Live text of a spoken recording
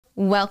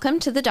Welcome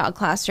to the Dog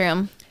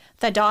Classroom.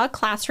 The Dog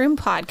Classroom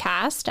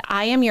podcast.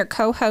 I am your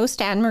co-host,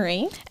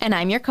 Anne-Marie. And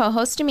I'm your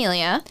co-host,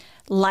 Amelia.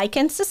 Like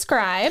and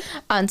subscribe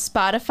on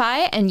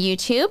Spotify and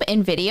YouTube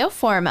in video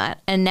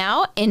format. And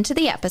now into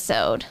the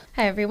episode.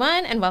 Hi,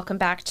 everyone, and welcome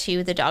back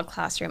to the Dog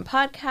Classroom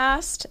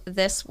podcast.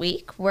 This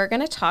week, we're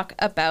going to talk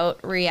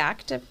about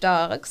reactive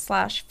dogs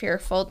 /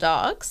 fearful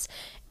dogs.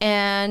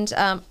 And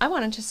I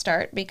wanted to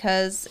start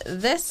because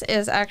this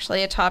is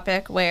actually a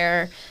topic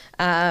where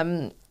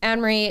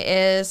Anne-Marie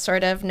is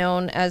sort of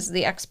known as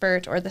the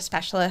expert or the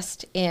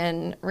specialist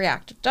in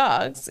reactive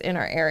dogs in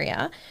our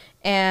area.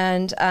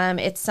 And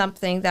it's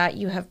something that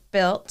you have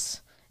built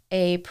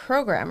a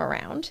program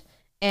around.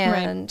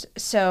 And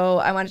so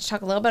I wanted to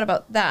talk a little bit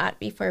about that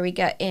before we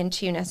get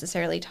into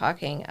necessarily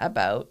talking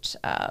about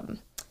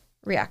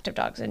reactive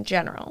dogs in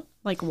general.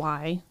 Like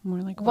why? More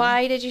like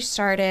why did you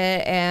start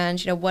it, and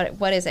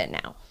what is it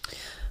now?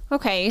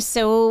 Okay,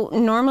 so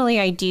normally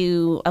I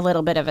do a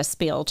little bit of a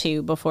spiel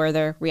too before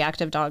the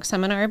reactive dog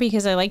seminar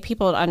because I like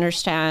people to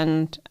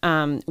understand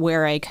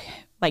where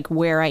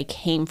I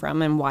came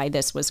from and why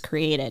this was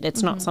created.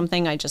 It's not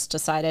something I just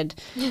decided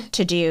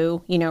to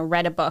do,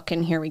 read a book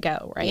and here we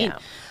go, right? Yeah.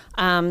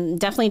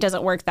 Definitely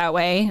doesn't work that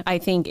way. I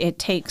think it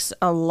takes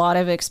a lot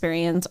of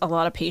experience, a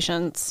lot of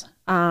patience.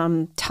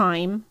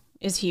 Time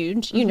is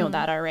huge. You know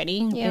that already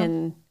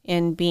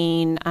in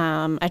being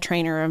a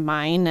trainer of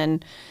mine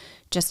and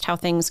just how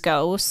things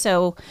go.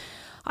 So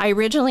I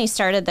originally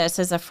started this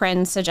as a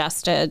friend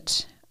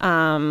suggested,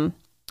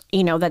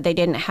 that they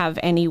didn't have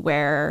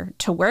anywhere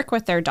to work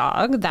with their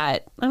dog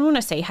that, I don't want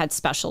to say had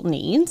special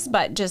needs,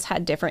 but just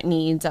had different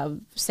needs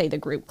of, say, the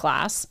group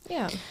class.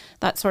 Yeah.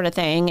 That sort of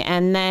thing.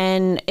 And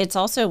then it's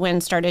also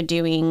when started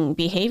doing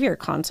behavior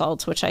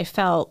consults, which I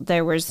felt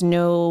there was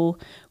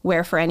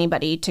nowhere for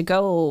anybody to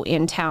go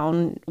in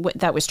town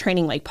that was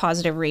training like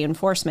positive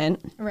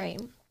reinforcement. Right.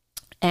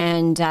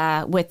 And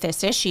with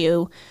this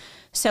issue.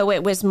 So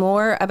it was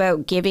more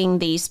about giving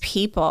these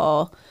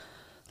people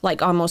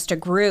like almost a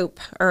group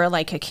or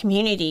like a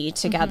community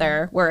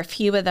together where a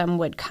few of them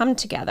would come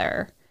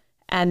together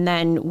and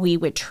then we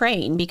would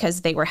train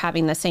because they were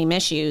having the same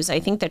issues. I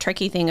think the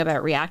tricky thing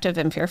about reactive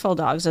and fearful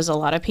dogs is a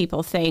lot of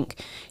people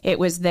think it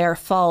was their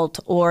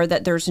fault or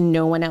that there's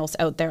no one else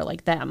out there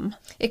like them.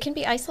 It can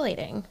be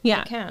isolating.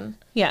 Yeah. It can.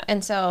 Yeah.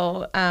 And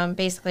so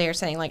basically you're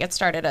saying like it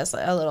started as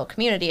a little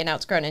community and now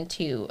it's grown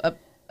into a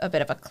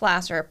bit of a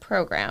class or a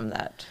program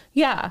that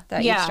you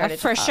started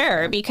for to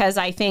sure, offer. because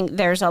I think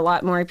there's a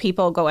lot more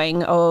people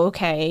going, oh,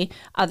 okay,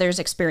 others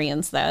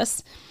experience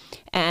this.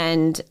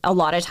 And a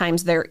lot of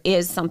times there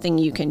is something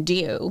you can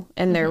do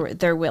and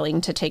they're willing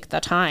to take the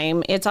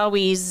time. It's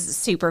always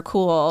super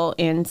cool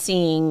in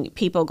seeing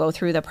people go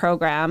through the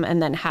program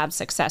and then have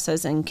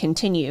successes and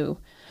continue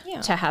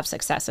to have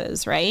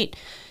successes, right?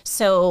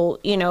 So,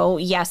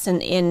 yes,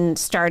 in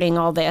starting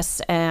all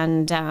this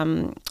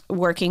and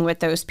working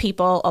with those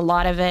people, a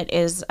lot of it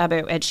is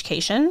about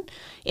education.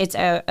 It's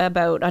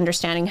about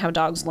understanding how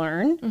dogs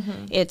learn.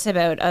 It's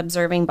about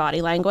observing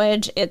body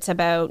language. It's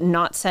about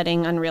not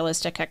setting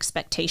unrealistic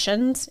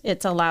expectations.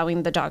 It's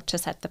allowing the dog to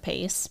set the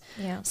pace.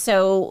 Yeah.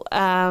 So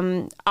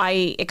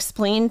I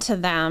explained to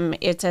them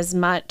it's as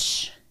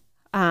much,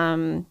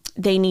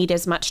 they need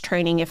as much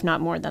training, if not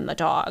more, than the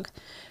dog.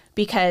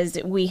 Because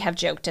we have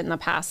joked in the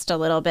past a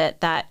little bit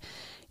that,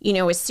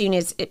 as soon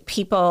as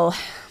people,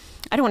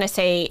 I don't want to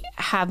say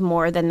have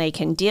more than they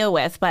can deal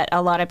with, but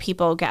a lot of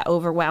people get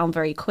overwhelmed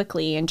very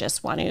quickly and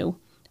just want to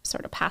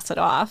sort of pass it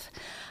off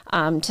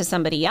to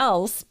somebody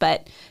else.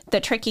 But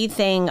the tricky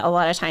thing a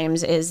lot of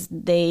times is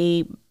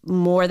they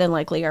more than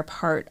likely are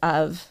part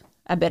of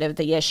a bit of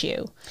the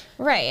issue.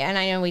 Right. And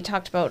I know we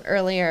talked about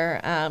earlier,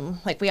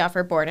 like we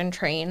offer board and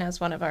train as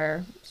one of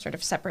our sort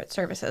of separate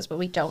services, but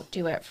we don't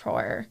do it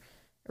for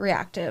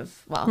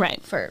reactive,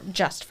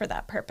 for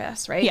that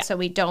purpose, right? Yeah. So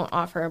we don't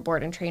offer a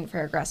board and train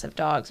for aggressive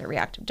dogs or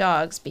reactive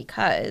dogs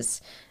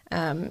because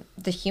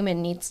the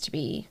human needs to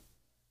be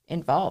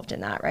involved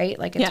in that, right?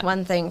 Like it's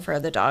one thing for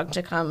the dog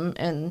to come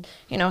and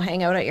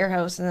hang out at your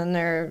house and then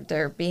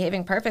they're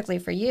behaving perfectly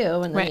for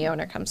you and then the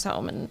owner comes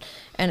home and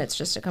it's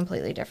just a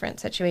completely different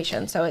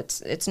situation. So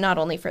it's not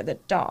only for the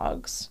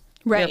dogs.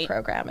 Your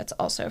program, it's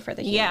also for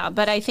the humans. Yeah,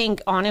 but I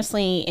think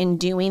honestly in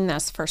doing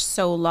this for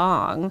so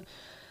long,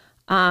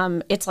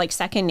 it's like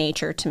second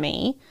nature to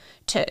me,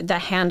 to the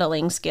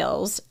handling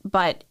skills,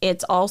 but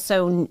it's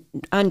also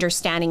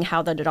understanding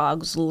how the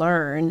dogs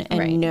learn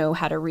and know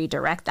how to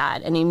redirect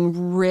that. And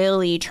I'm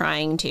really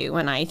trying to,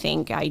 and I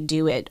think I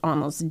do it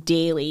almost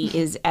daily,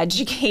 is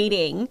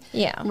educating.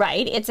 Yeah.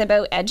 Right? It's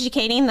about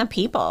educating the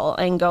people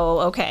and go,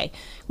 okay,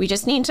 we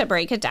just need to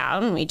break it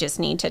down. We just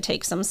need to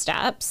take some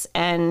steps.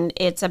 And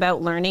it's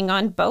about learning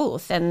on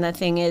both. And the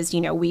thing is,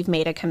 we've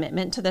made a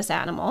commitment to this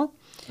animal.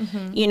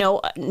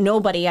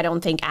 Nobody, I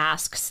don't think,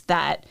 asks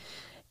that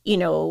you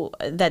know,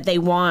 that they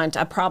want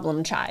a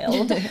problem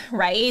child,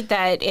 right?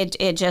 That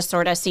it just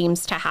sort of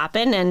seems to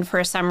happen. And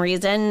for some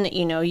reason,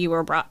 you know, you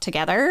were brought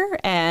together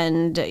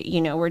and, you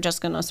know, we're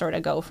just going to sort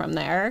of go from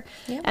there.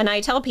 Yep. And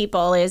I tell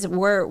people is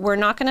we're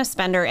not going to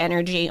spend our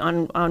energy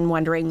on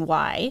wondering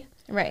why.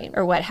 Right.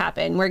 Or what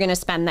happened. We're going to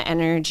spend the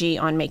energy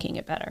on making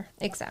it better.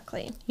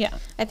 Exactly. Yeah.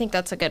 I think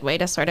that's a good way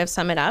to sort of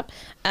sum it up.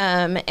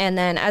 And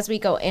then as we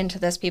go into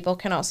this, people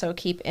can also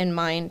keep in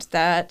mind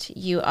that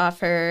you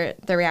offer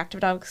the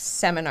Reactive Dog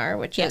seminar,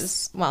 which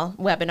is, well,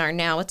 webinar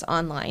now. It's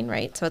online,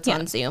 right? So it's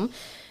on Zoom.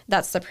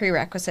 That's the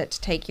prerequisite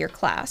to take your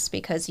class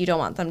because you don't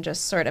want them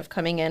just sort of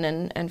coming in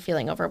and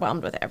feeling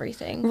overwhelmed with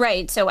everything.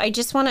 Right. So I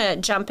just want to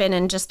jump in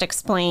and just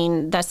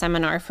explain the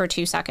seminar for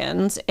 2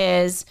 seconds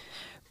is...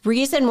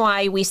 Reason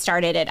why we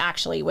started it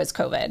actually was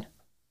COVID,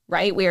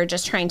 right? We were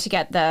just trying to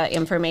get the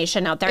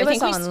information out there. It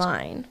was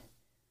online.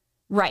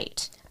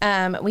 Right.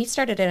 We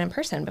started it in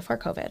person before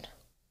COVID.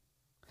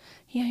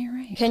 Yeah, you're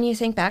right. Can you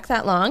think back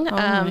that long? Oh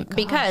my gosh.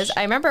 Because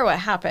I remember what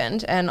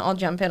happened, and I'll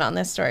jump in on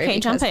this story.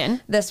 Okay, jump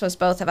in. This was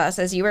both of us,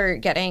 as you were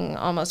getting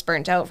almost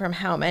burnt out from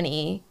how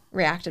many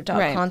reactive dog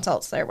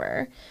consults there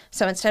were.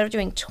 So instead of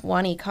doing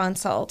 20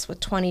 consults with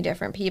 20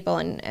 different people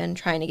and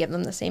trying to give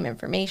them the same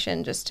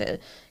information just to,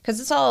 because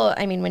it's all,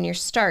 I mean, when you're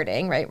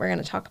starting, right, we're going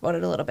to talk about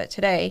it a little bit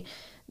today,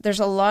 there's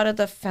a lot of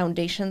the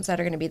foundations that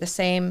are going to be the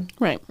same,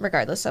 right,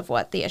 regardless of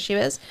what the issue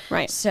is.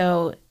 Right.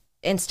 So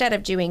instead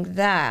of doing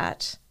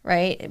that,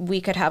 right, we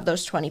could have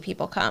those 20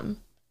 people come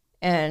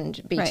and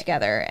be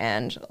together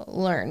and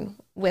learn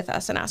with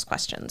us and ask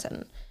questions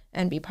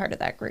and be part of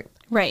that group.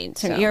 Right.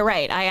 So you're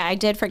right. I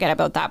did forget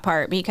about that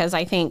part because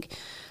I think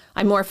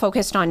I'm more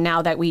focused on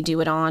now that we do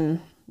it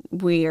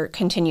we're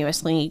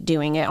continuously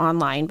doing it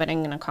online, but we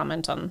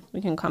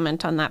can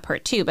comment on that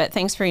part too. But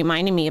thanks for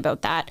reminding me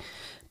about that.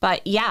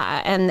 But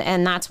yeah,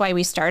 and that's why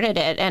we started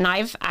it. And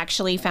I've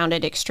actually found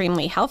it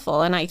extremely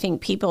helpful. And I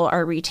think people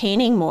are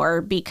retaining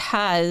more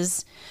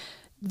because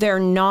they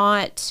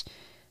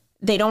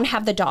don't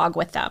have the dog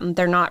with them.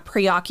 They're not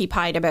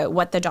preoccupied about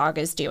what the dog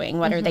is doing.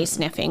 What are they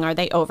sniffing? Are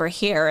they over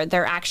here?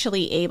 They're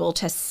actually able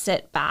to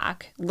sit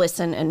back,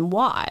 listen, and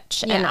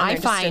watch. Yeah, and I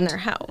just find in their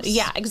house.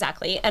 Yeah,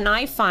 exactly. And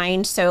I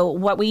find, so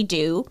what we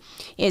do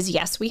is,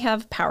 yes, we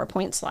have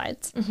PowerPoint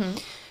slides. Mm-hmm.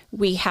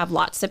 We have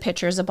lots of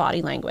pictures of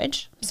body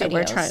language. So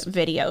we're trying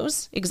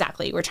videos.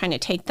 Exactly. We're trying to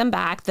take them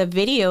back. The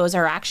videos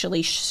are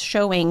actually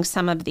showing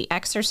some of the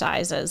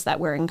exercises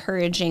that we're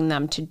encouraging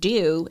them to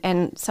do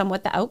and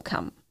somewhat the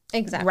outcome.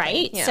 Exactly.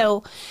 Right. Yeah.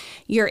 So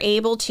you're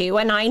able to,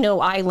 and I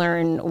know I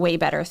learn way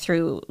better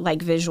through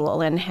like visual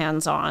and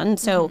hands-on.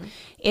 So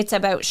it's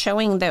about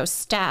showing those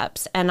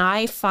steps. And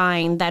I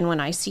find then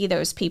when I see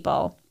those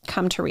people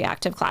come to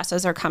reactive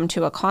classes or come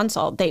to a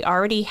consult, they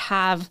already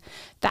have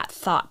that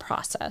thought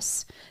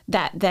process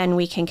that then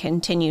we can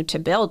continue to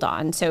build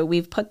on. So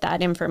we've put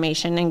that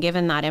information and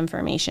given that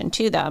information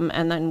to them,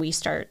 and then we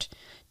start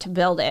to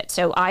build it.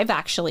 So I've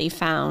actually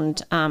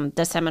found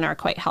the seminar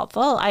quite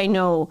helpful. I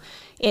know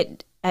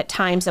it at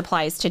times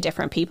applies to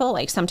different people.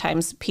 Like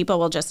sometimes people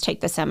will just take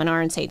the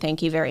seminar and say,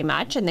 thank you very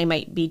much. And they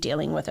might be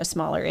dealing with a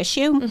smaller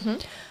issue. Mm-hmm.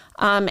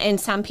 And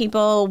some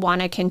people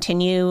want to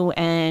continue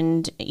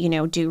and, you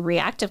know, do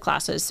reactive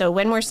classes. So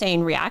when we're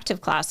saying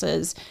reactive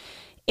classes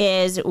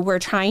is we're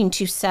trying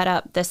to set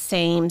up the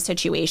same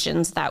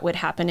situations that would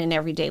happen in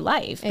everyday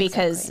life,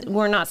 because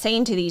we're not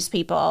saying to these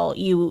people,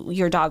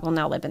 your dog will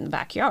now live in the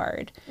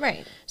backyard.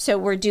 Right. So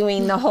we're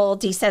doing the whole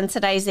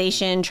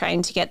desensitization,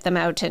 trying to get them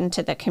out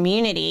into the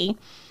community.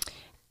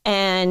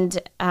 And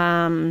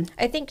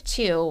I think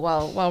too,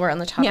 while we're on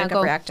the topic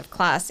of reactive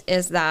class,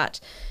 is that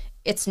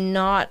it's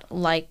not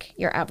like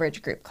your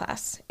average group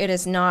class. It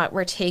is not,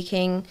 we're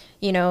taking,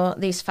 you know,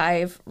 these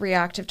 5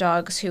 reactive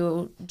dogs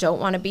who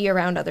don't want to be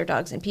around other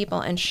dogs and people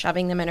and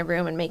shoving them in a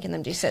room and making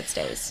them do sit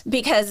stays.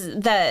 Because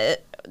the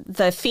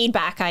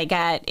feedback I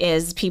get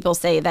is people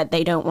say that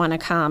they don't want to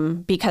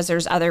come because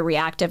there's other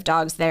reactive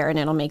dogs there and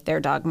it'll make their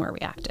dog more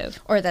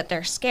reactive. Or that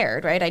they're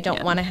scared, right? I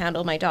don't want to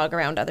handle my dog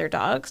around other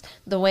dogs.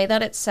 The way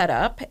that it's set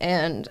up,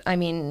 and I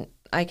mean,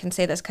 I can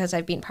say this because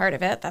I've been part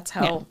of it. That's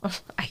how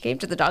I came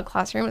to the dog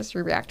classroom, is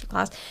through reactive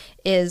class,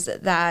 is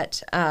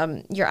that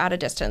you're at a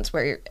distance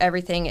where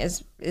everything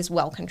is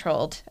well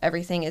controlled.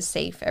 Everything is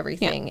safe.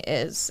 Everything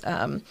is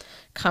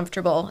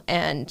comfortable.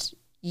 And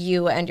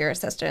you and your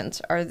assistants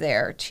are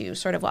there to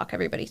sort of walk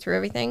everybody through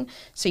everything.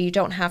 So you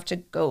don't have to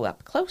go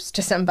up close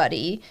to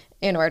somebody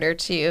in order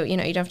to, you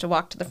know, you don't have to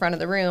walk to the front of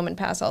the room and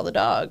pass all the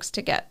dogs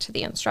to get to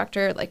the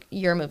instructor. Like,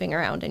 you're moving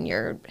around and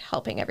you're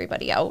helping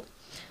everybody out.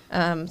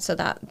 So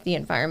that the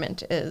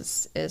environment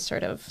is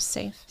sort of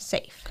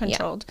safe,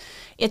 controlled.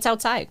 Yeah. It's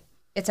outside.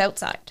 It's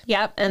outside.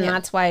 Yep. And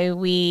that's why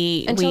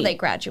until they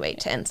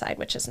graduate to inside,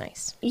 which is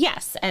nice.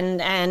 Yes.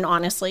 And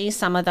honestly,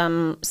 some of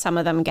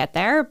them get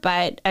there.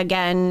 But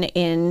again,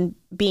 in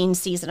being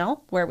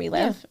seasonal where we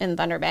live in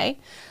Thunder Bay,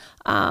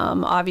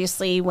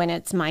 obviously when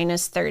it's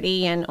minus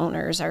 30 and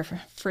owners are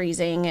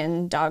freezing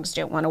and dogs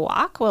don't want to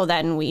walk, well,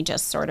 then we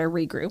just sort of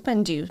regroup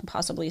and do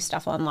possibly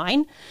stuff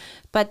online.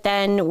 But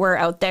then we're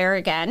out there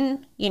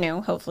again,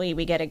 hopefully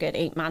we get a good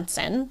 8 months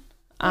in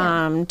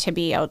to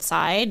be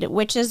outside,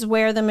 which is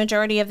where the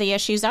majority of the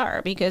issues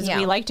are, because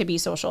we like to be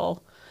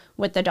social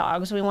with the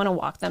dogs. We want to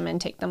walk them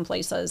and take them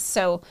places.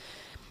 So,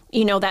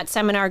 that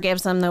seminar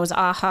gives them those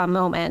aha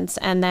moments,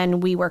 and then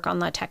we work on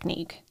the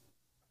technique.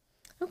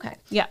 Okay.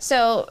 Yeah.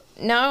 So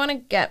now I want to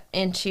get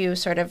into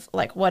sort of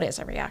like, what is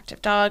a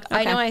reactive dog?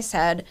 Okay. I know I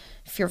said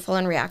fearful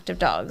and reactive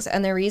dogs.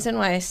 And the reason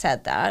why I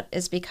said that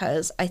is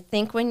because I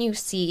think when you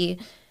see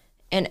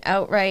an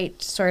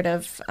outright sort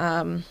of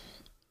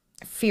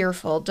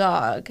fearful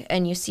dog,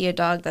 and you see a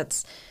dog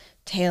that's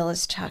tail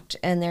is tucked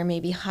and they're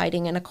maybe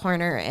hiding in a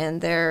corner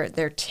and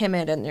they're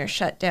timid and they're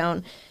shut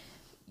down,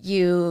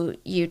 you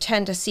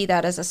tend to see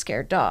that as a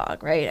scared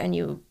dog, right? And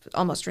you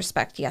almost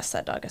respect, yes,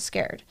 that dog is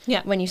scared.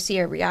 Yeah. When you see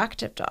a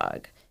reactive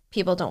dog,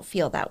 people don't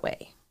feel that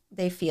way.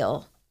 They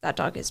feel that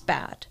dog is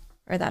bad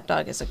or that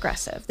dog is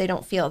aggressive. They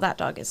don't feel that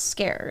dog is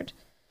scared.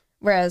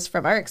 Whereas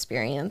from our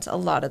experience, a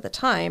lot of the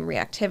time,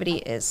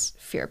 reactivity is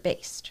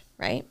fear-based,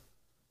 right?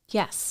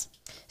 Yes.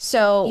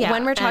 So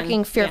when we're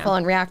talking fearful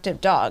and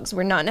reactive dogs,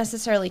 we're not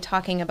necessarily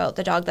talking about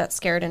the dog that's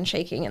scared and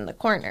shaking in the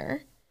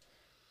corner.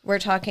 We're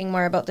talking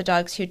more about the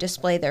dogs who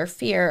display their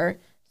fear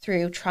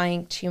through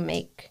trying to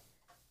make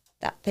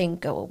that thing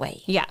go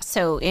away. Yeah.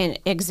 So in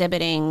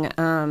exhibiting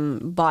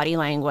body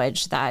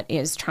language that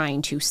is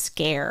trying to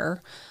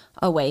scare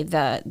away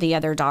the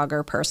other dog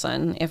or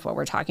person, if what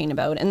we're talking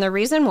about. And the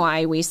reason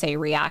why we say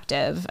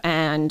reactive,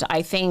 and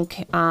I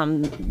think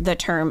the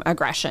term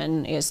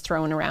aggression is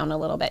thrown around a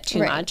little bit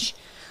too much.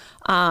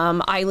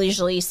 I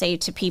usually say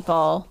to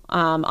people,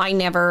 I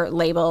never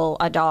label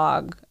a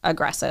dog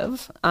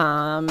aggressive.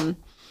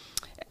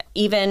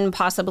 Even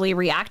possibly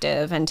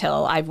reactive,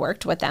 until I've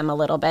worked with them a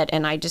little bit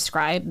and I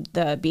describe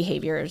the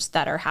behaviors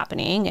that are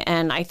happening.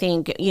 And I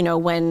think,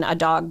 when a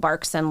dog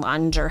barks and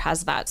lunge or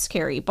has that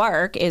scary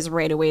bark, is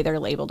right away they're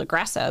labeled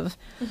aggressive.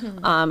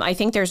 Mm-hmm. I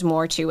think there's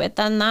more to it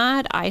than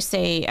that. I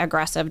say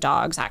aggressive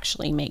dogs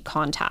actually make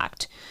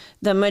contact.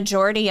 The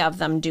majority of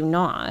them do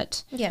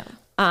not. Yeah.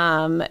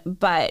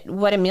 But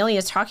what Amelia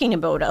is talking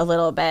about a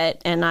little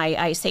bit, and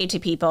I say to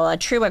people, a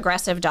true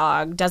aggressive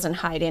dog doesn't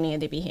hide any of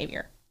the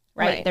behavior.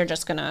 Right? They're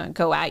just going to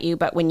go at you.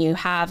 But when you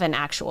have an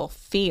actual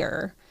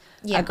fear,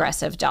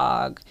 aggressive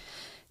dog,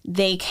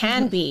 they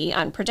can be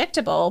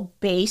unpredictable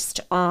based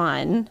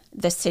on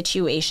the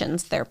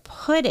situations they're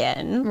put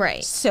in.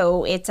 Right.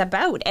 So it's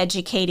about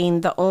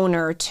educating the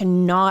owner to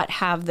not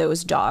have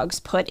those dogs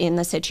put in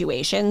the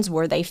situations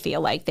where they feel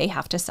like they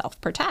have to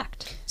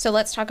self-protect. So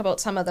let's talk about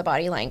some of the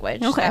body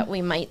language that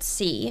we might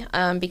see,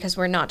 because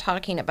we're not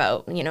talking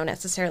about,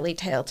 necessarily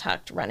tail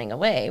tucked running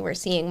away. We're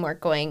seeing more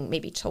going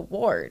maybe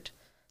toward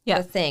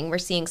the thing. We're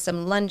seeing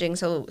some lunging,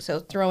 so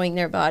throwing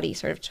their body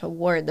sort of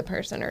toward the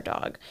person or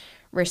dog.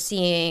 We're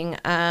seeing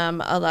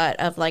a lot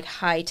of like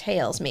high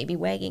tails, maybe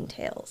wagging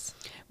tails.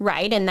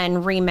 Right. And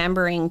then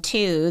remembering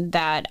too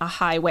that a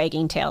high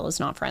wagging tail is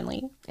not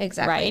friendly.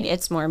 Exactly. Right.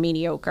 It's more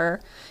mediocre.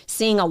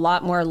 Seeing a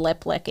lot more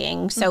lip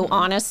licking. So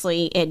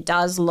honestly, it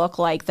does look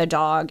like the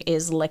dog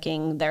is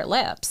licking their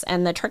lips.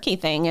 And the tricky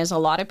thing is a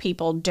lot of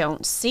people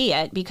don't see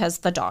it because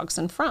the dog's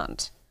in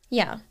front.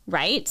 Yeah.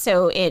 Right?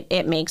 So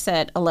it makes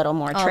it a little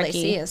more tricky. All they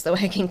see is the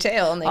wagging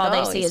tail. And all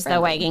they see is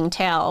the wagging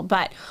tail.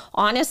 But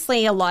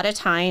honestly, a lot of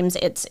times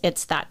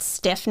it's that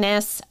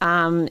stiffness.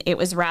 It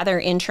was rather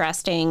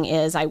interesting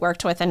is I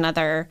worked with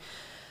another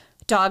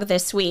dog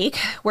this week,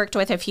 worked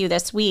with a few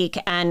this week,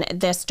 and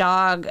this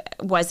dog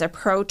was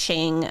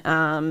approaching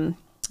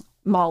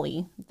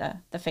Molly,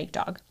 the fake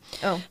dog.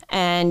 Oh.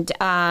 And,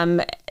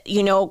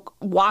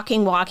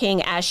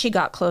 walking, as she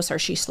got closer,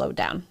 she slowed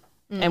down.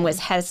 And was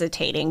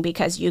hesitating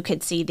because you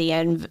could see the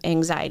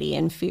anxiety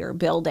and fear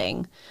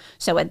building.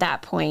 So at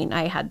that point,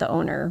 I had the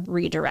owner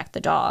redirect the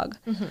dog.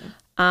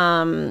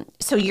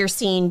 So you're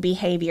seeing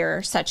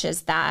behavior such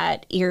as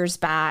that, ears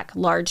back,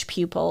 large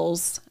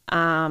pupils,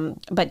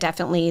 but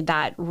definitely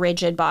that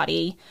rigid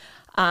body.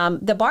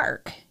 The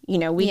bark,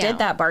 we did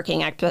that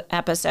barking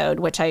episode,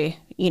 which I,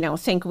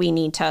 think we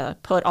need to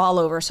put all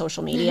over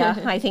social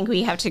media. I think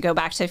we have to go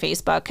back to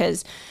Facebook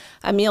because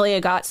Amelia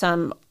got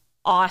some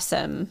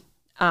awesome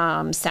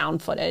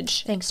sound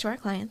footage. Thanks to our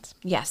clients.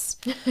 Yes.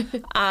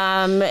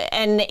 And,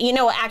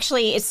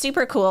 actually, it's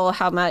super cool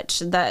how much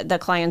the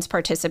clients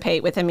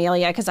participate with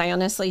Amelia, because I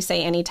honestly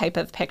say any type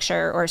of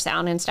picture or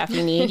sound and stuff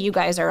you need, you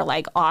guys are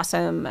like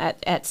awesome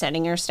at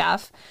sending your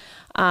stuff.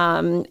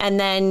 And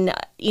then,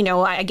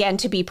 again,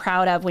 to be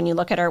proud of when you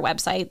look at our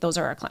website, those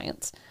are our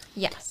clients.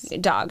 Yes.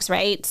 Dogs,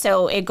 right?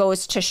 So it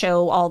goes to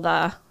show all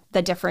the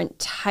different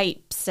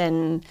types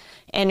and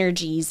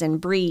energies and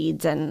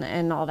breeds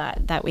and all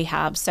that we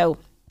have. So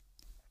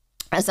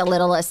as a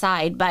little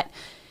aside, but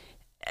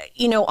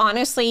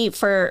honestly,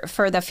 for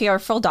the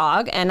fearful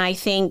dog, and I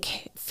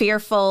think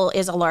fearful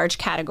is a large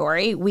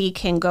category, we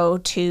can go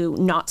to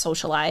not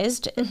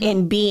socialized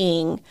in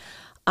being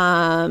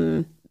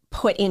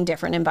put in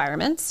different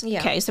environments. Yeah.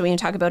 Okay, so we can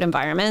talk about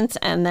environments,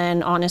 and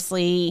then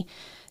honestly,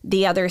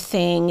 The other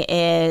thing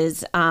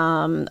is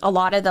a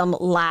lot of them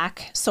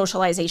lack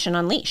socialization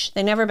on leash.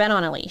 They've never been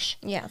on a leash.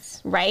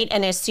 Yes. Right.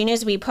 And as soon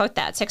as we put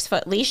that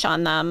 6-foot leash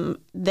on them,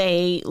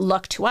 they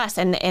look to us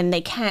and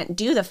they can't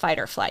do the fight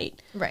or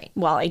flight. Right.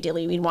 Well,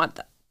 ideally, we'd want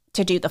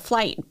to do the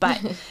flight,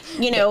 but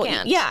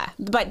yeah,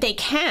 but they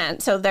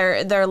can't. So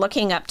they're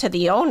looking up to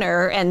the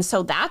owner. And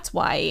so that's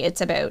why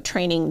it's about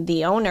training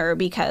the owner,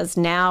 because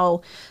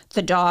now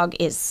the dog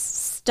is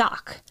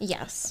stuck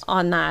Yes.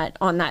 on that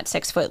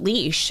 6-foot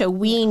leash. So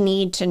we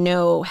need to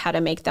know how to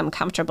make them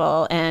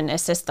comfortable and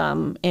assist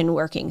them in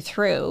working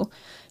through.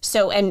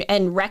 So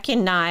and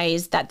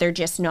recognize that they're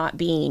just not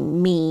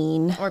being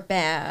mean Or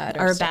bad.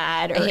 or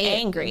bad or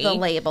angry. The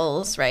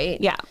labels, right?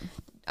 Yeah.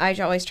 I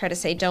always try to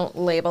say, don't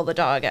label the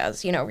dog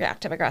as,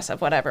 reactive,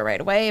 aggressive, whatever right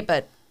away,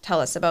 but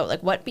tell us about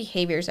like what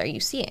behaviors are you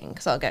seeing?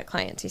 Because I'll get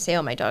clients who say,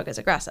 oh, my dog is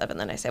aggressive. And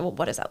then I say, well,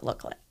 what does that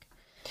look like?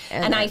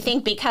 And I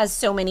think because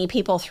so many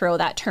people throw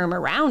that term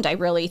around, I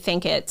really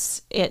think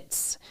it's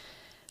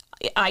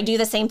I do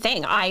the same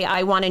thing.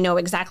 I want to know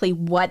exactly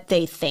what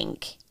they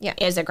think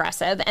is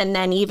aggressive. And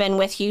then even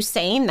with you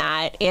saying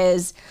that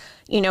is,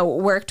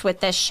 worked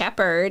with this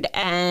shepherd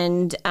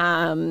and,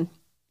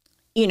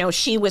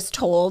 she was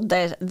told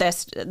that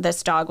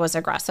this dog was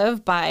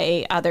aggressive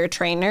by other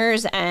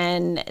trainers.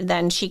 And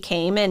then she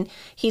came and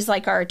he's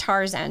like our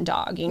Tarzan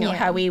dog,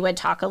 how we would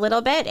talk a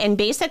little bit. And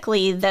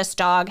basically this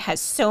dog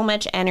has so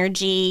much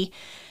energy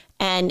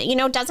and,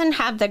 doesn't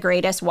have the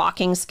greatest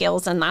walking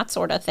skills and that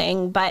sort of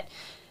thing. But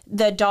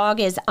the dog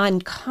is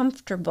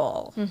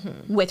uncomfortable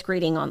with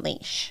greeting on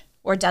leash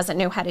or doesn't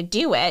know how to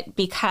do it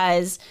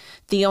because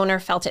the owner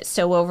felt it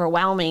so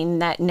overwhelming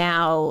that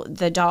now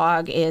the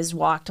dog is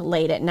walked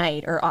late at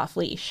night or off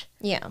leash.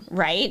 Yeah.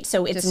 Right?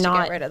 So it's Just not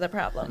to get rid of the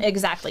problem.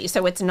 Exactly.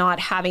 So it's not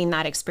having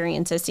that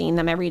experience of seeing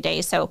them every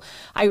day. So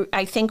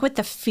I think with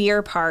the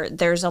fear part,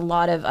 there's a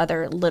lot of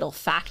other little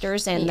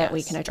factors in that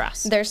we can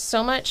address. There's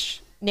so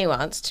much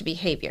nuance to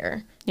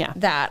behavior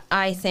that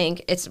I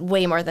think it's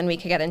way more than we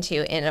could get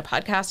into in a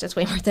podcast. It's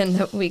way more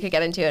than we could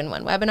get into in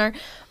one webinar.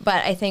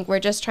 But I think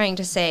we're just trying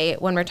to say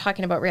when we're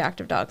talking about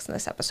reactive dogs in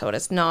this episode,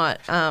 it's not,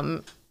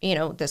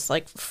 this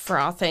like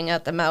frothing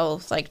at the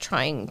mouth, like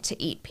trying to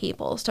eat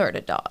people sort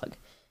of dog.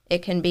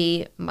 It can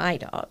be my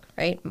dog,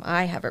 right?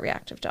 I have a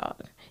reactive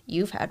dog.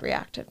 You've had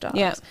reactive dogs.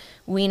 Yeah.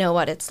 We know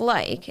what it's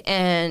like.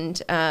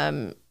 And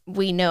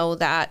we know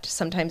that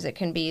sometimes it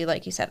can be,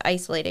 like you said,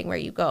 isolating where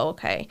you go,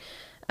 okay,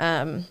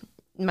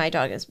 my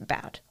dog is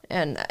bad.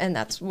 And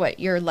that's what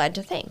you're led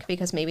to think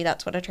because maybe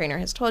that's what a trainer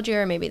has told you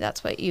or maybe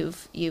that's what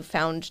you've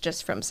found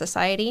just from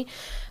society.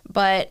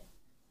 But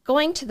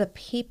going to the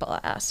people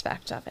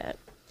aspect of it,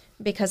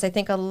 because I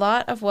think a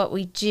lot of what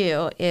we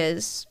do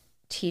is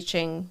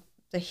teaching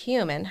the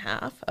human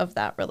half of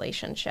that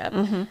relationship.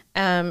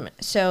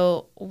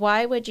 So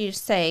why would you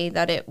say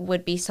that it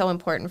would be so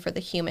important for the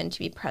human to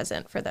be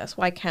present for this?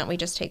 Why can't we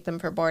just take them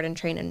for board and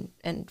train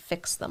and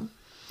fix them?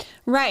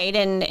 Right.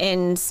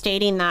 And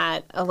stating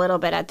that a little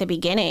bit at the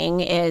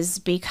beginning is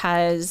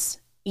because,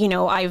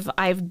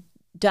 I've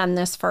done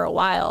this for a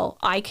while.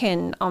 I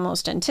can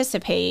almost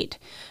anticipate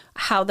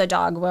how the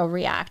dog will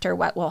react or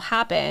what will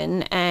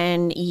happen.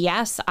 And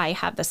yes, I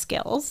have the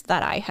skills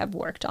that I have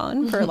worked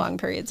on for long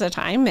periods of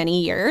time,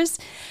 many years.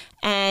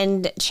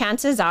 And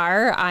chances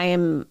are I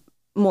am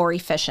more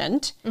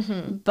efficient,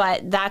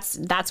 but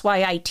that's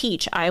why I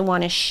teach. I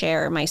want to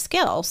share my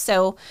skill.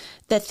 So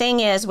the thing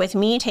is with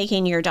me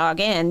taking your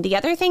dog in, the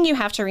other thing you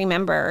have to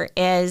remember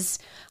is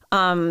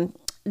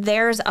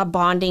there's a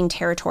bonding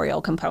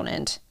territorial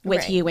component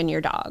with you and your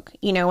dog.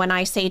 When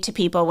I say to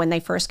people when they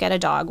first get a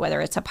dog,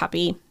 whether it's a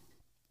puppy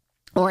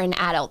or an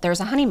adult, there's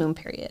a honeymoon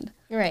period.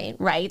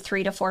 Right?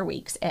 3 to 4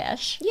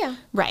 weeks-ish. Yeah.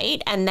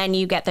 Right? And then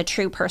you get the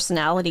true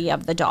personality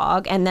of the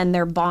dog, and then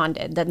they're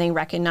bonded. Then they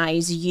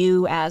recognize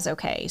you as,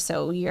 okay,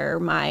 so you're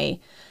my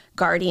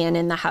guardian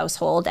in the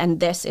household,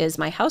 and this is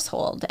my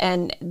household.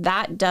 And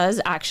that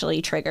does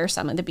actually trigger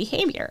some of the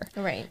behavior.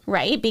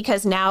 Right?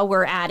 Because now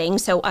we're adding,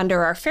 so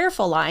under our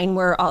fearful line,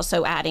 we're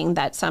also adding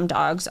that some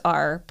dogs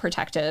are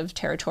protective,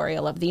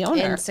 territorial of the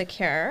owner.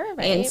 Insecure,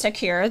 right?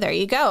 Insecure, there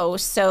you go.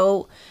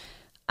 So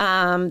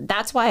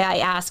that's why I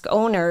ask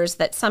owners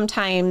that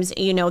sometimes,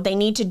 they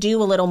need to do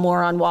a little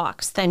more on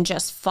walks than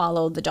just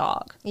follow the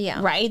dog.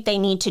 Yeah. Right? They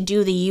need to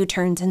do the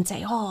U-turns and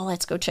say, oh,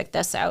 let's go check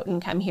this out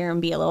and come here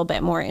and be a little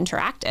bit more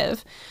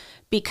interactive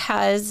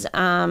because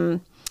I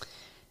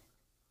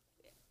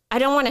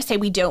don't want to say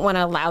we don't want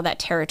to allow that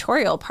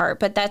territorial part,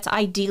 but that's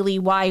ideally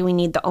why we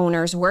need the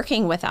owners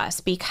working with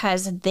us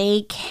because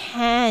they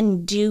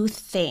can do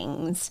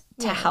things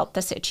to help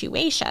the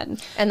situation.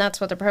 And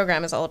that's what the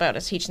program is all about,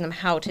 is teaching them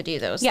how to do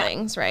those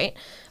things, right?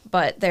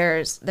 But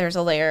there's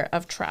a layer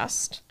of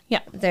trust. Yeah.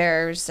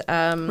 There's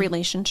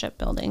relationship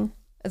building.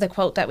 The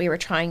quote that we were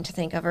trying to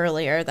think of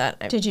earlier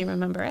that did you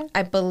remember it?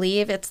 I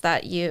believe it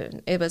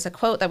was a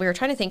quote that we were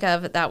trying to think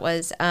of that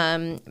was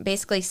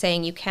basically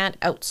saying you can't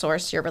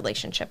outsource your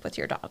relationship with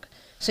your dog.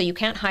 So you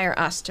can't hire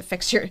us to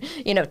fix your,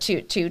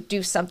 to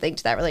do something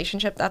to that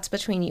relationship. That's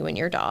between you and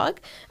your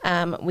dog.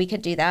 We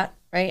could do that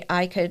right?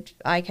 I could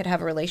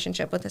have a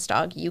relationship with this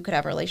dog. You could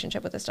have a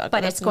relationship with this dog.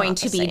 But it's going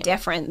to be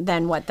different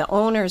than what the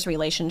owner's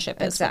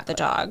relationship is with the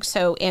dog.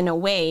 So in a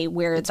way,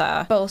 we're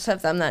both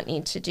of them that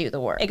need to do the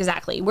work.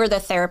 Exactly. We're the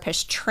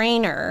therapist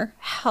trainer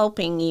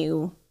helping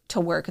you to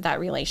work that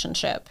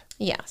relationship.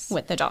 Yes.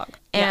 With the dog.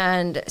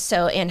 And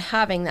so in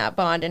having that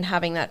bond and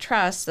having that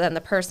trust, then the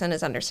person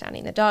is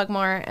understanding the dog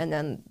more, and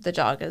then the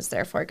dog is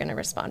therefore going to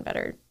respond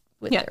better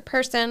with their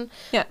person.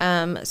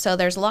 Yeah. So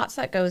there's lots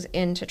that goes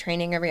into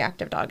training a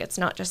reactive dog. It's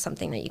not just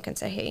something that you can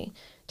say, hey,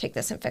 take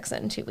this and fix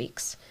it in 2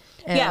 weeks.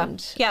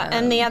 And,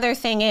 And the other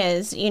thing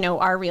is,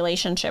 our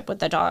relationship with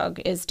the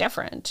dog is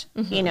different,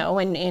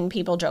 and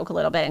people joke a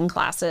little bit in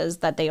classes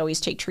that they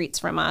always take treats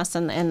from us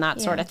and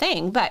that sort of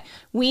thing. But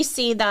we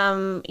see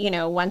them,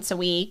 once a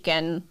week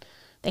and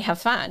they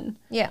have fun.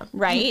 Yeah.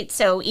 Right.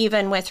 So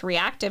even with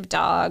reactive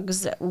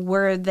dogs,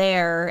 we're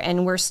there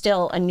and we're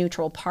still a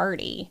neutral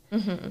party.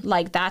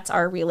 Like that's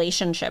our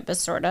relationship is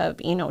sort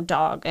of,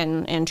 dog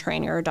and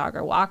trainer or dog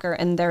or walker,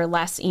 and they're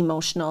less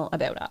emotional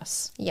about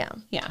us. Yeah.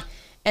 Yeah.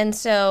 And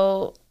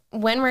so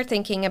when we're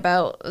thinking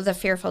about the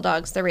fearful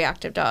dogs, the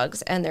reactive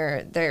dogs, and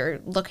they're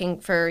looking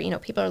for,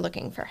 people are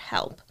looking for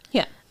help.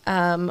 Yeah.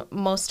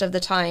 Most of the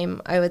time,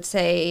 I would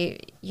say,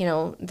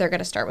 they're going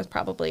to start with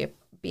probably a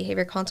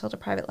behavior consult, a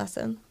private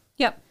lesson.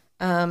 Yep.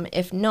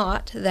 If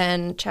not,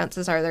 then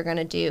chances are they're going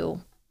to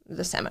do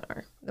the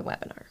seminar, the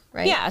webinar,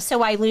 right? Yeah.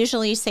 So I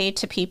usually say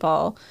to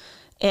people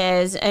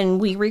and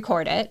we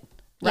record it,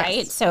 right?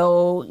 Yes.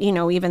 So,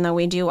 even though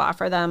we do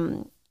offer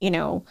them,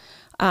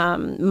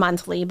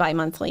 monthly,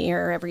 bi-monthly,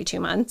 or every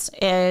 2 months,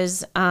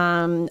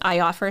 I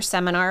offer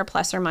seminar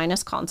plus or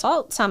minus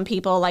consult. Some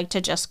people like to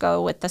just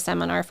go with the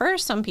seminar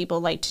first. Some people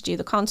like to do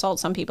the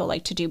consult. Some people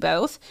like to do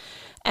both.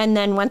 And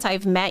then once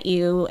I've met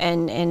you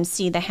and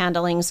see the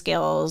handling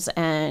skills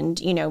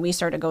and, we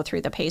sort of go through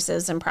the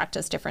paces and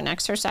practice different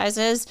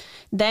exercises,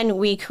 then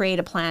we create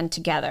a plan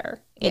together.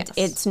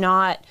 It's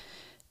not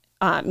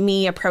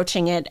me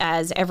approaching it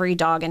as every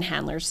dog and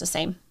handler is the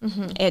same.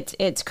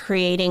 It's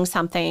creating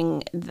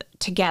something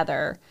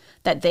together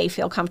that they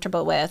feel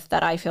comfortable with,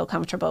 that I feel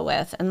comfortable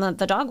with, and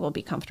the dog will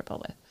be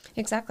comfortable with.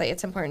 Exactly.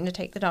 It's important to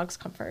take the dog's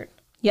comfort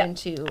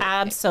into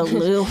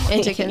absolutely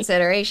into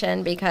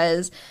consideration,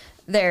 because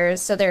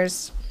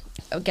there's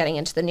getting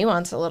into the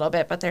nuance a little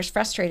bit, but there's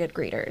frustrated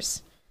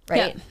greeters,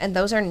 right? Yeah. And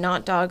those are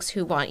not dogs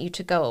who want you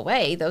to go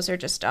away. Those are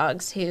just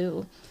dogs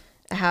who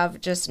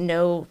have just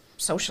no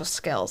social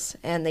skills,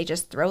 and they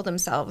just throw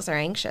themselves, are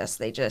anxious.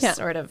 They just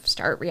sort of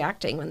start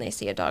reacting when they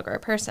see a dog or a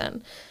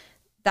person.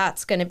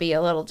 That's going to be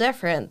a little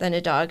different than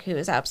a dog who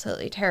is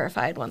absolutely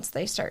terrified once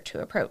they start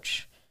to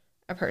approach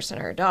a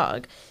person or a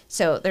dog.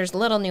 So there's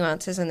little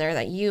nuances in there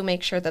that you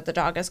make sure that the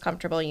dog is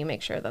comfortable, you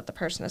make sure that the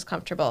person is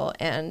comfortable,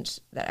 and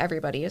that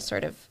everybody is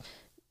sort of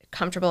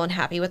comfortable and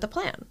happy with the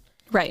plan.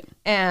 Right.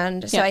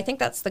 And so I think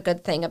that's the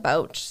good thing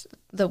about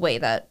the way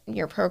that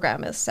your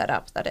program is set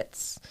up, that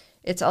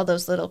it's all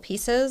those little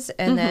pieces,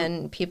 and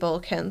then people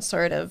can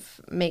sort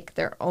of make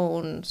their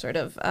own sort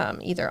of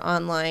either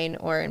online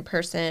or in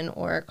person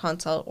or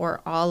consult or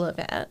all of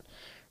it,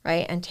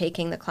 right? And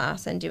taking the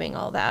class and doing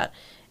all that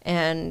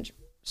and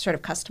sort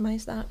of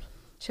customize that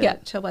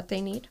to what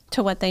they need.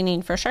 To what they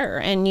need, for sure.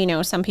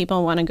 And, some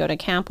people want to go to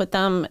camp with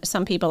them.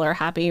 Some people are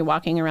happy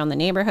walking around the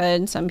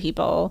neighborhood. Some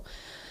people,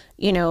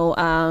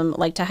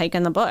 like to hike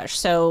in the bush.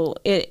 So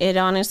it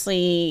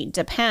honestly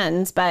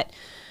depends. But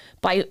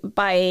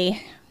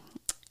by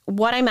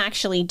what I'm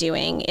actually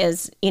doing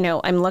is,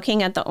 I'm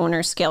looking at the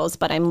owner skills,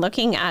 but I'm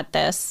looking at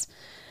this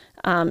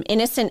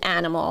innocent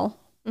animal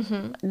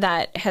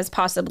that has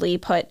possibly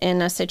put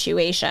in a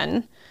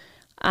situation.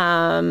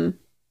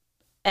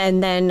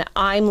 And then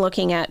I'm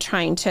looking at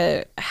trying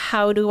to,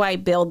 how do I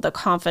build the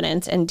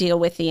confidence and deal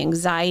with the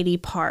anxiety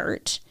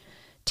part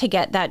to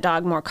get that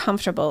dog more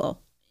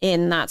comfortable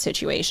in that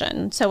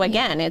situation. So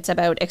again, it's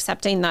about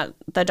accepting that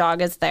the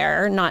dog is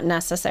there, not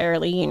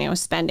necessarily,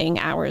 spending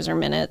hours or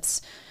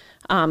minutes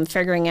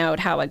figuring out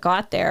how it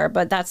got there.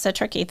 But that's the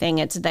tricky thing.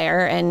 It's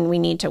there and we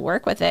need to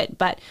work with it.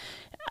 But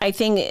I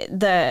think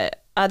the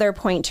other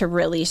point to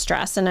really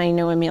stress, and I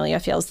know Amelia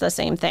feels the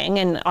same thing,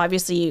 and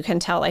obviously you can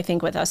tell, I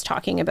think, with us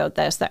talking about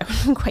this, that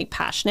I'm quite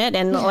passionate,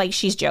 and like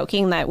she's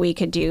joking that we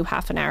could do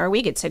half an hour.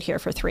 We could sit here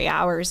for 3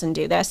 hours and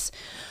do this.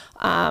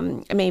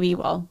 Maybe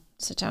we'll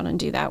sit down and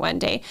do that one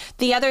day.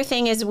 The other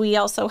thing is we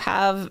also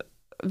have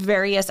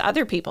various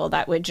other people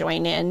that would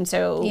join in.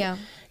 So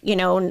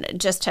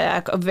just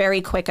a very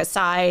quick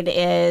aside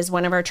is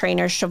one of our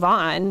trainers,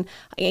 Siobhan,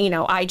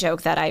 I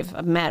joke that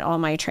I've met all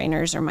my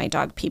trainers or my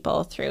dog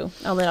people through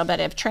a little bit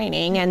of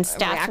training, and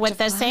Steph with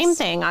the same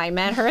thing. I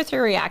met her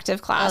through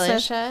reactive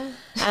classes.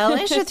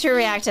 Alicia through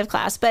reactive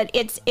class. But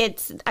it's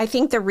I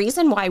think the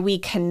reason why we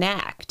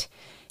connect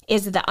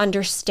is the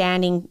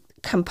understanding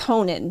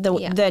component,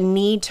 the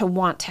need to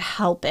want to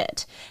help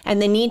it, and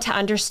the need to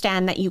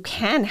understand that you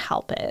can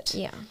help it.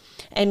 Yeah.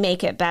 and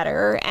make it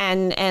better.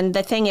 And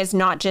the thing is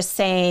not just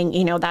saying,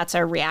 you know, that's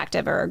a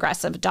reactive or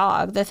aggressive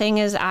dog. The thing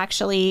is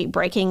actually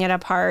breaking it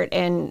apart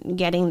and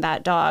getting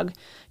that dog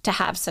to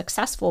have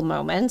successful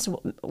moments,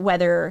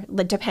 whether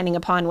depending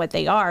upon what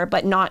they are,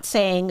 but not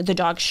saying the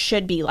dog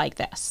should be like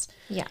this.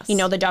 Yes. You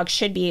know, the dog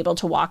should be able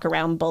to walk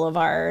around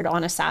Boulevard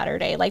on a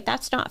Saturday. Like,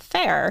 that's not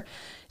fair.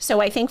 So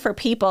I think for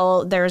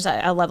people, there's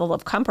a level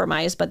of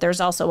compromise, but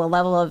there's also a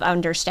level of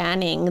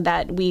understanding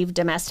that we've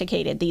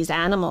domesticated these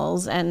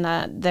animals and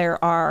that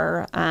there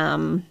are, I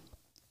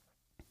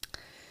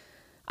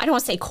don't want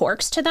to say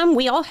quirks to them.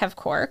 We all have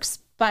quirks,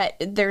 but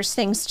there's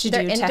things to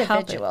do to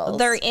help.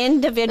 They're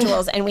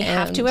individuals, and we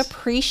have to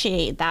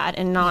appreciate that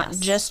and not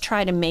just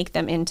try to make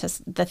them into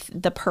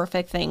the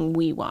perfect thing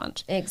we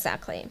want.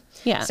 Exactly.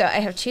 Yeah. So I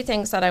have two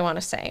things that I want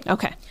to say.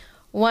 Okay.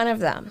 One of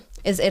them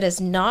is it is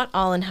not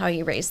all in how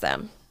you raise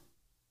them.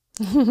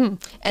 And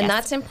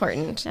that's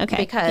important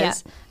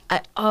because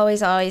I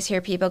always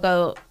hear people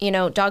go, you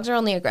know, dogs are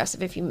only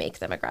aggressive if you make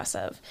them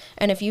aggressive.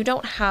 And if you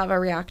don't have a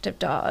reactive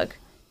dog,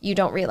 you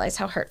don't realize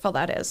how hurtful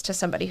that is to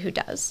somebody who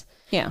does.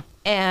 Yeah.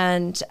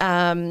 And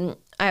I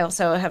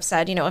also have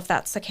said, you know, if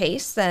that's the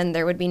case, then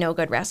there would be no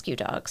good rescue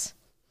dogs.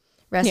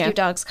 Rescue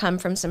dogs come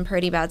from some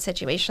pretty bad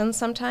situations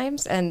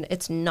sometimes, and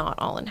it's not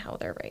all in how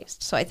they're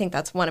raised. So I think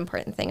that's one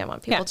important thing I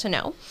want people to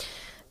know.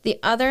 The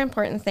other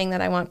important thing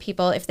that I want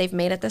people, if they've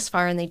made it this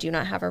far and they do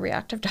not have a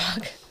reactive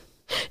dog,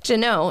 to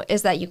know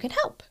is that you can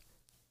help.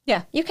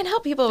 Yeah. You can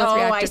help people with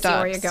reactive dogs. I see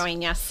where you're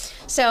going, yes.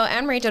 So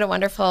Anne-Marie did a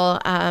wonderful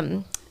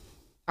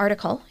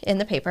article in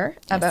the paper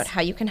about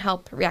how you can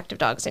help reactive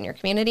dogs in your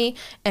community.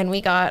 And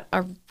we got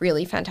a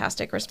really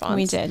fantastic response.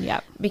 We did, yeah.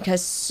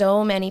 Because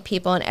so many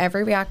people and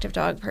every reactive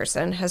dog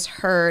person has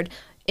heard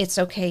it's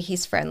okay,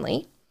 he's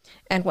friendly.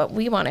 And what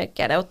we want to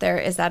get out there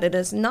is that it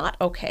is not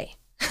okay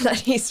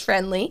that he's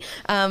friendly.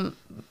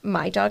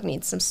 My dog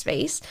needs some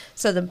space.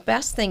 So the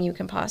best thing you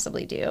can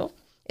possibly do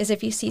is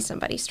if you see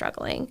somebody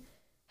struggling,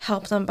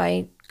 help them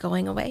by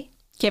going away.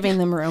 Giving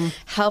them room.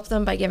 Help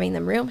them by giving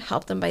them room.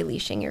 Help them by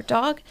leashing your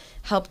dog.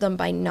 Help them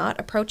by not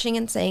approaching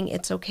and saying,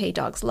 it's okay,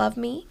 dogs love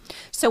me.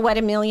 So what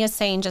Amelia's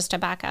saying, just to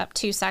back up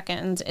 2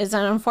 seconds, is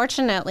that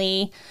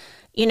unfortunately,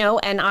 you know,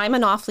 and I'm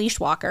an off-leash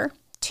walker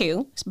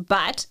too,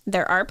 but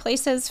there are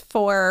places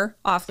for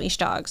off-leash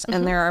dogs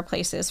and there are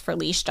places for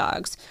leash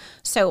dogs.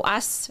 So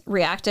us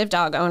reactive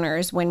dog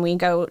owners, when we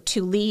go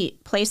to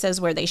places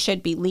where they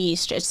should be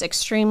leashed, it's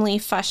extremely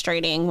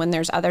frustrating when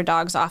there's other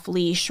dogs off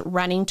leash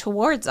running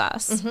towards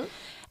us.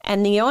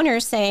 And the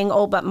owner's saying,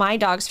 oh, but my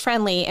dog's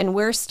friendly. And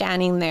we're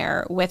standing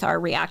there with our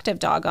reactive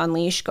dog on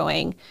leash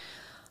going,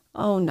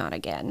 oh, not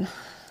again.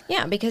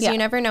 Yeah, because you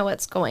never know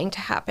what's going to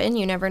happen.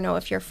 You never know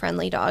if your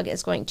friendly dog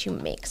is going to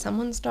make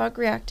someone's dog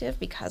reactive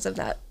because of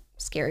that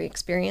scary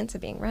experience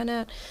of being run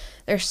at.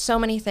 There's so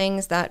many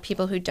things that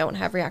people who don't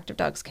have reactive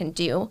dogs can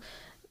do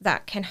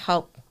that can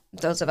help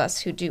those of us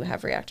who do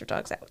have reactive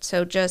dogs out.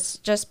 So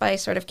just by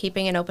sort of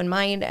keeping an open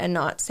mind and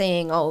not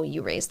saying, oh,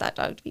 you raised that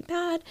dog to be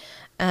bad,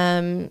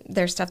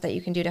 there's stuff that you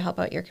can do to help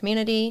out your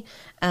community.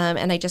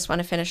 And I just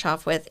want to finish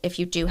off with, if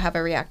you do have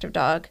a reactive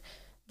dog,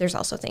 there's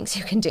also things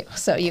you can do.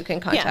 So you can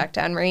contact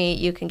Anne-Marie,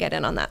 you can get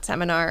in on that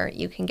seminar,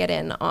 you can get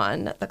in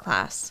on the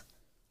class.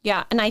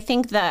 Yeah, and I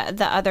think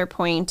the other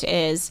point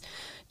is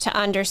to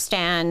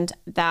understand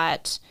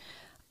that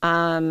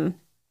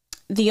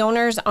the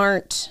owners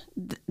aren't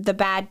the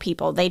bad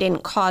people. They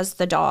didn't cause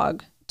the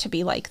dog to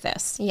be like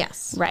this.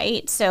 Yes.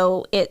 Right?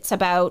 So it's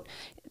about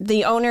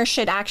the owner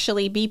should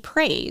actually be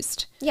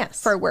praised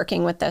for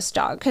working with this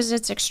dog because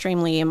it's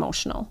extremely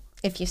emotional.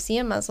 If you see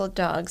a muzzled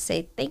dog,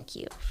 say thank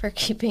you for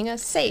keeping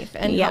us safe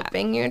and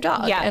helping your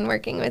dog and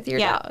working with your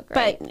dog.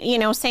 Right? But, you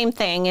know, same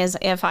thing is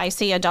if I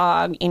see a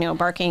dog, you know,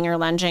 barking or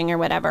lunging or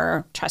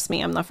whatever, trust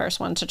me, I'm the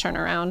first one to turn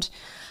around.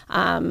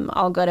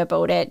 All good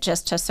about it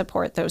just to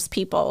support those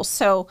people.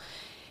 So,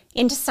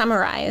 and to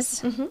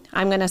summarize,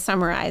 I'm going to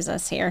summarize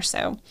us here.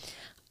 So,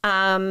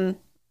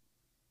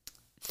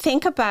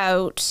 think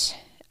about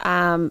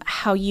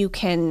how you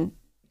can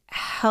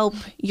help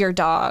your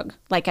dog,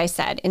 like I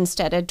said,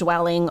 instead of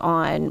dwelling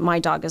on my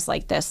dog is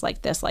like this,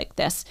 like this, like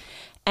this.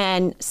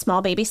 And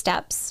small baby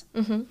steps.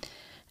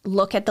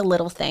 Look at the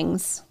little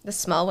things. The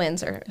small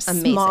wins are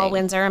amazing. Small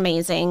wins are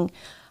amazing.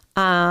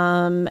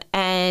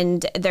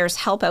 And there's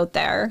help out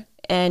there.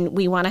 And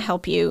we want to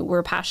help you.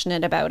 We're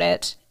passionate about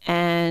it.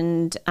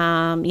 And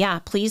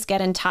please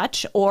get in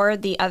touch. Or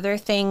the other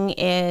thing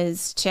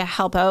is to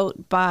help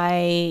out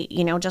by,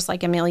 you know, just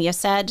like Amelia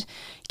said,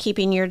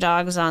 keeping your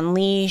dogs on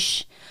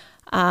leash.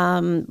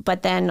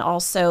 But then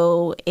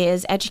also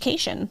is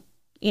education.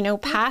 You know,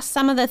 pass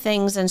some of the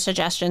things and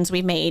suggestions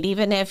we've made,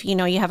 even if, you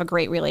know, you have a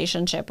great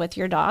relationship with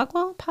your dog,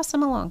 well, pass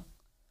them along.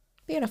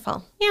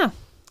 Beautiful. Yeah.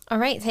 All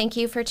right. Thank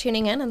you for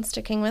tuning in and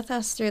sticking with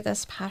us through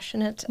this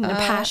passionate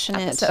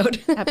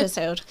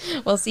episode.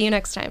 We'll see you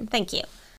next time. Thank you.